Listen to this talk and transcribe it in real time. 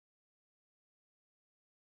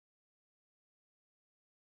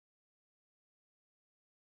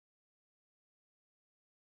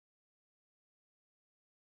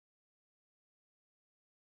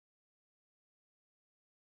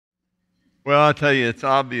Well, I tell you, it's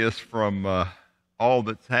obvious from all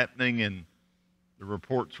that's happening and the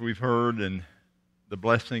reports we've heard and the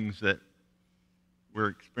blessings that we're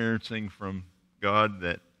experiencing from God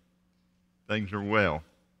that things are well,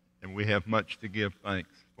 and we have much to give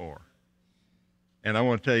thanks for. And I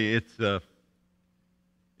want to tell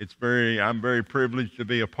you, I'm very privileged to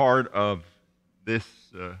be a part of this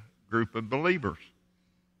group of believers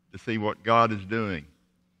to see what God is doing.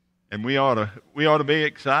 And we ought to be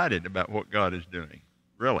excited about what God is doing,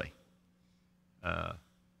 really.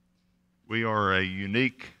 We are a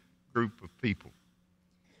unique group of people.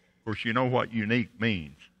 Of course, you know what unique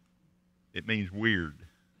means. It means weird.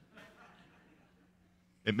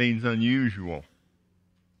 It means unusual.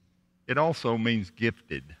 It also means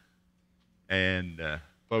gifted. And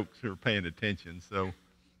folks who are paying attention, so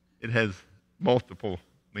it has multiple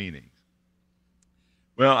meanings.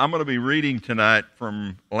 Well, I'm going to be reading tonight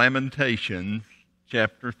from Lamentations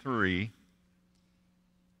chapter 3,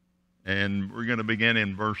 and we're going to begin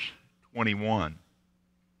in verse 21.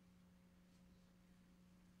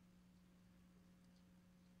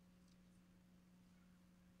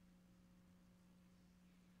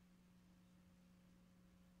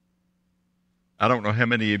 I don't know how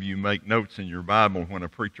many of you make notes in your Bible when a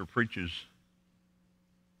preacher preaches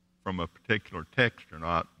from a particular text or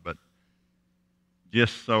not, but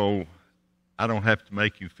just so I don't have to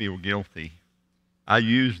make you feel guilty, I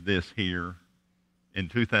used this here in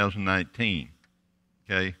 2019.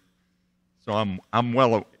 Okay, so I'm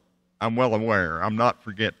well aware. I'm not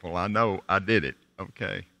forgetful. I know I did it.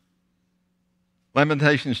 Okay.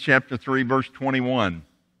 Lamentations chapter 3, verse 21.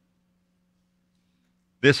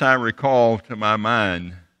 This I recall to my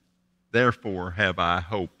mind, therefore have I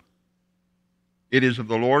hope. It is of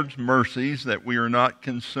the Lord's mercies that we are not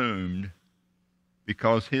consumed,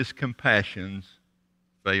 because his compassions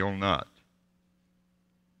fail not.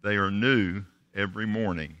 They are new every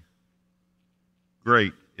morning.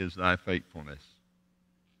 Great is thy faithfulness.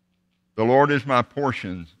 The Lord is my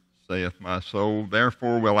portion, saith my soul,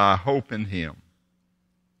 therefore will I hope in him.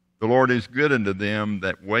 The Lord is good unto them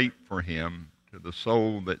that wait for him, to the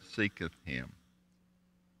soul that seeketh him.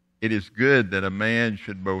 It is good that a man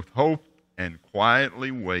should both hope and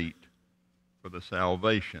quietly wait for the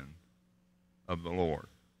salvation of the Lord.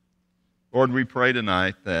 Lord, we pray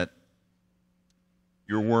tonight that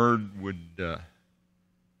your word would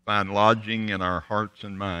find lodging in our hearts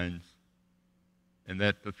and minds, and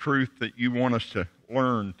that the truth that you want us to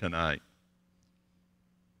learn tonight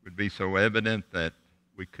would be so evident that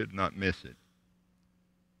we could not miss it.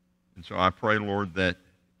 And so I pray, Lord, that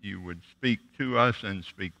you would speak to us and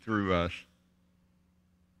speak through us,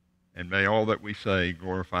 and may all that we say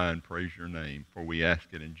glorify and praise your name, for we ask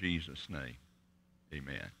it in Jesus' name.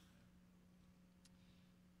 Amen.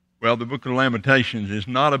 Well, the book of Lamentations is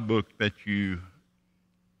not a book that you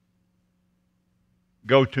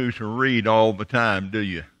go to read all the time, do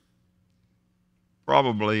you?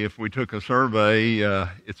 Probably if we took a survey,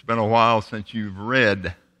 it's been a while since you've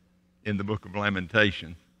read in the book of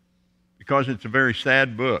Lamentations, because it's a very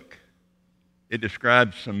sad book. It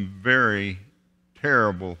describes some very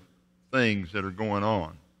terrible things that are going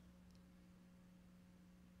on.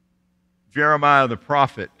 Jeremiah the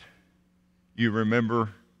prophet, you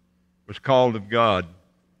remember, was called of God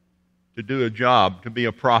to do a job, to be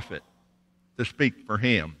a prophet, to speak for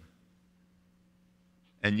him.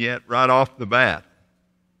 And yet, right off the bat,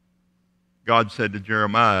 God said to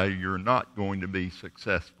Jeremiah, you're not going to be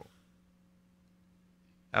successful.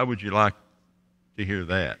 How would you like to hear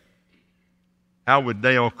that? How would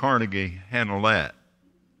Dale Carnegie handle that?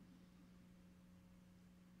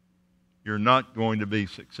 You're not going to be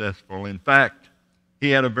successful. In fact,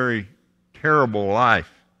 he had a very terrible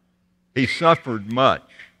life. He suffered much.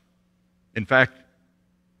 In fact,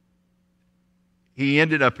 he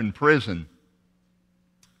ended up in prison.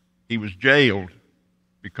 He was jailed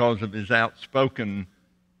because of his outspoken,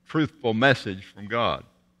 truthful message from God.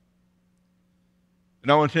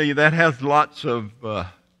 And I want to tell you, that has lots of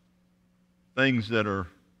things that are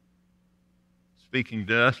speaking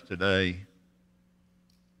to us today.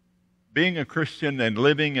 Being a Christian and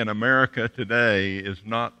living in America today is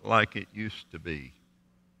not like it used to be.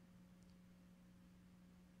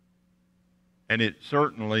 And it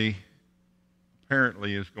certainly,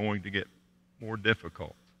 apparently, is going to get more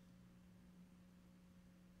difficult.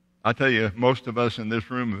 I tell you, most of us in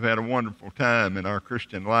this room have had a wonderful time in our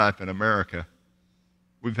Christian life in America.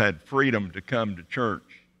 We've had freedom to come to church.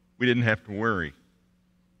 We didn't have to worry.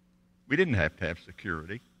 We didn't have to have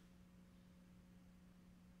security.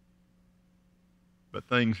 But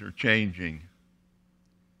things are changing.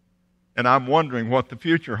 And I'm wondering what the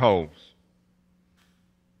future holds.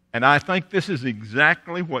 And I think this is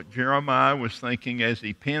exactly what Jeremiah was thinking as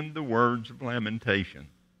he penned the words of lamentation.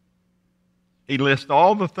 He lists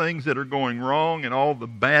all the things that are going wrong and all the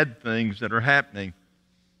bad things that are happening.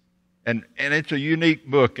 And it's a unique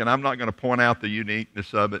book, and I'm not going to point out the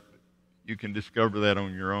uniqueness of it. You can discover that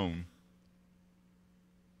on your own.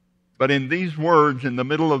 But in these words, in the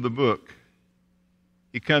middle of the book,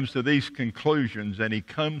 he comes to these conclusions, and he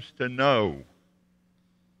comes to know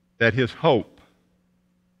that his hope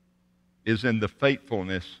is in the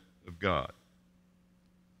faithfulness of God.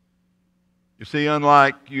 You see,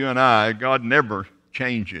 unlike you and I, God never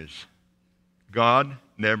changes. God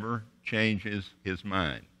never changes his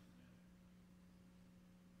mind.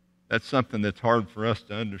 That's something that's hard for us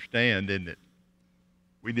to understand, isn't it?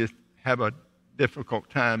 We just have a difficult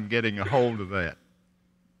time getting a hold of that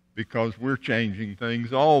because we're changing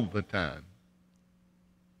things all the time.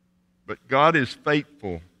 But God is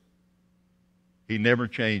faithful. He never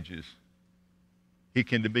changes. He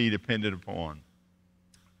can be depended upon.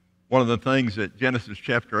 One of the things that Genesis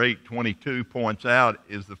chapter 8:22 points out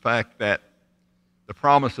is the fact that the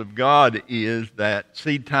promise of God is that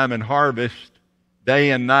seed time and harvest,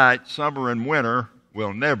 day and night, summer and winter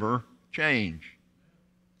will never change.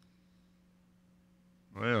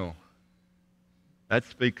 Well, that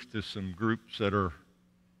speaks to some groups that are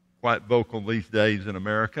quite vocal these days in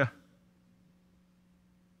America.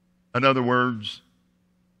 In other words,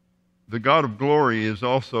 the God of glory is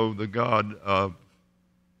also the God of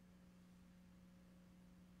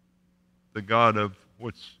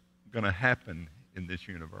what's going to happen in this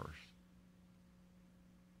universe.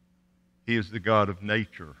 He is the God of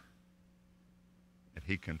nature, and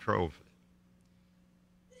he controls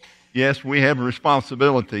it. Yes, we have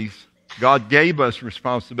responsibilities. God gave us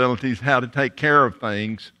responsibilities how to take care of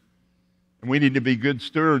things, and we need to be good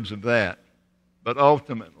stewards of that. But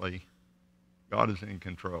ultimately, God is in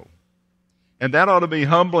control. And that ought to be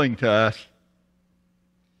humbling to us.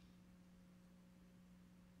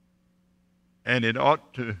 And it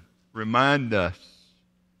ought to remind us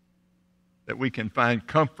that we can find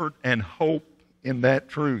comfort and hope in that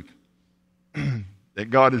truth, that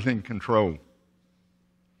God is in control.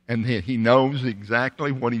 And that he knows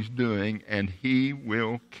exactly what he's doing, and he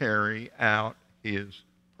will carry out his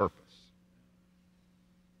purpose.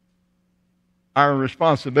 Our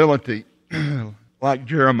responsibility, like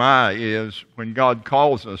Jeremiah, is when God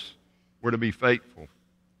calls us, we're to be faithful.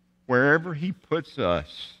 Wherever he puts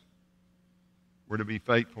us, we're to be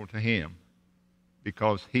faithful to him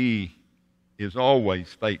because he is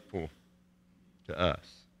always faithful to us.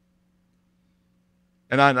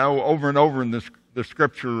 And I know over and over in the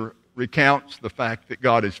Scripture recounts the fact that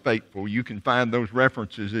God is faithful. You can find those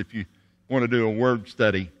references if you want to do a word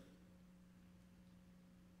study.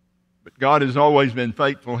 But God has always been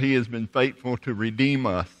faithful. He has been faithful to redeem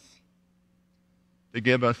us, to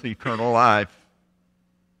give us eternal life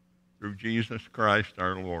through Jesus Christ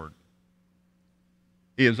our Lord.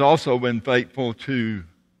 He has also been faithful to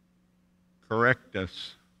correct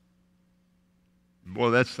us. Boy,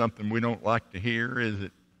 that's something we don't like to hear, is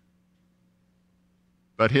it?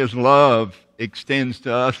 But his love extends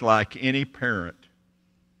to us like any parent.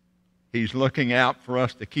 He's looking out for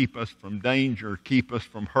us to keep us from danger, keep us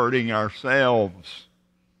from hurting ourselves,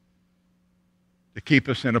 to keep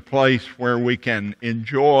us in a place where we can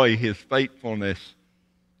enjoy his faithfulness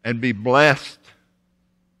and be blessed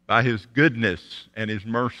by his goodness and his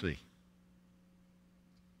mercy.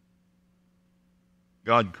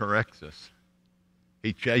 God corrects us.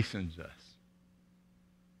 He chastens us.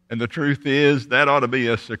 And the truth is, that ought to be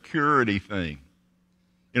a security thing.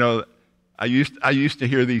 You know, I used to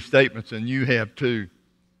hear these statements, and you have too.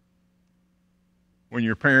 When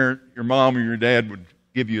your parent, your mom or your dad would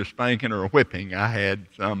give you a spanking or a whipping, I had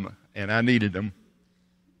some, and I needed them.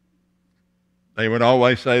 They would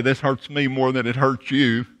always say, "This hurts me more than it hurts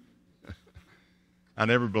you." I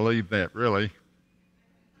never believed that, really.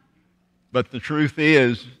 But the truth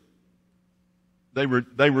is, they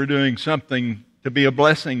were doing something to be a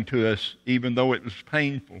blessing to us, even though it was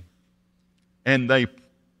painful. And they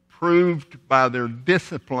proved by their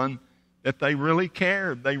discipline that they really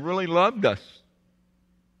cared. They really loved us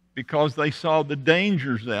because they saw the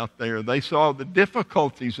dangers out there. They saw the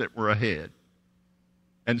difficulties that were ahead.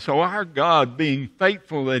 And so our God, being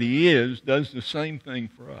faithful that he is, does the same thing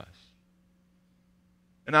for us.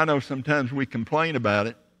 And I know sometimes we complain about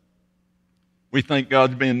it. We think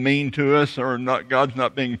God's being mean to us or God's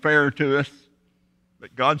not being fair to us.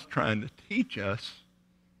 But God's trying to teach us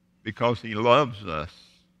because he loves us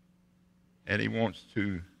and he wants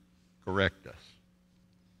to correct us.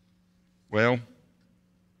 Well,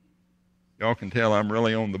 y'all can tell I'm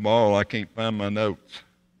really on the ball. I can't find my notes.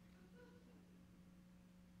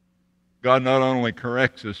 God not only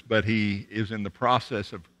corrects us, but He is in the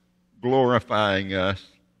process of glorifying us.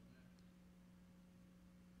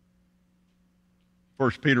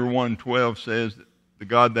 1 Peter 1:12 says, the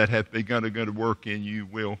God that hath begun a good work in you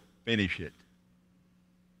will finish it.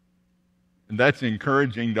 And that's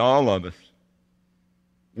encouraging to all of us.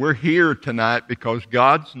 We're here tonight because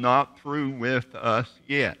God's not through with us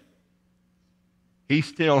yet. He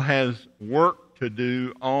still has work to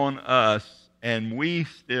do on us, and we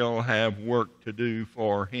still have work to do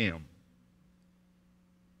for Him.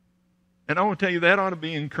 And I want to tell you, that ought to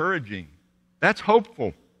be encouraging. That's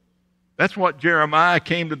hopeful. That's what Jeremiah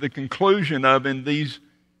came to the conclusion of in these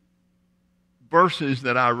verses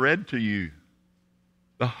that I read to you.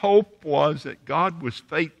 The hope was that God was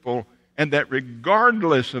faithful, and that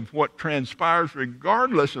regardless of what transpires,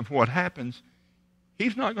 regardless of what happens,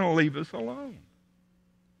 He's not going to leave us alone.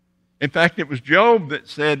 In fact, it was Job that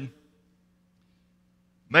said,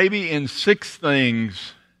 maybe in 6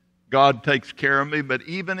 things God takes care of me, but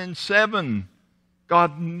even in 7,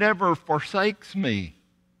 God never forsakes me.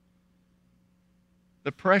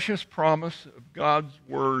 The precious promise of God's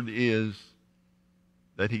Word is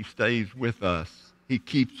that He stays with us. He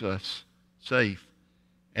keeps us safe,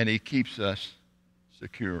 and He keeps us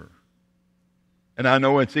secure. And I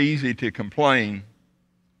know it's easy to complain,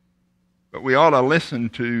 but we ought to listen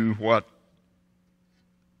to what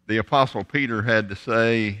the Apostle Peter had to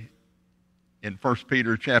say in 1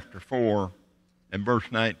 Peter chapter 4 and verse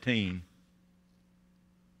 19.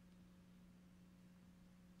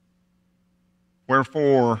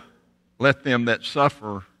 Wherefore, let them that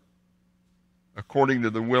suffer according to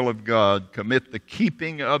the will of God commit the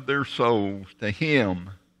keeping of their souls to Him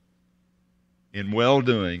in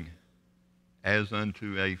well-doing as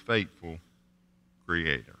unto a faithful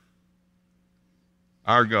Creator.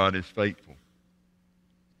 Our God is faithful.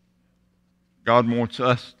 God wants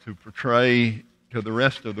us to portray to the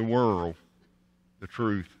rest of the world the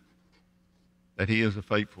truth that He is a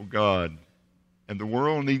faithful God. And the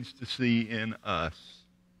world needs to see in us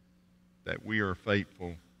that we are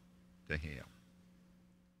faithful to Him.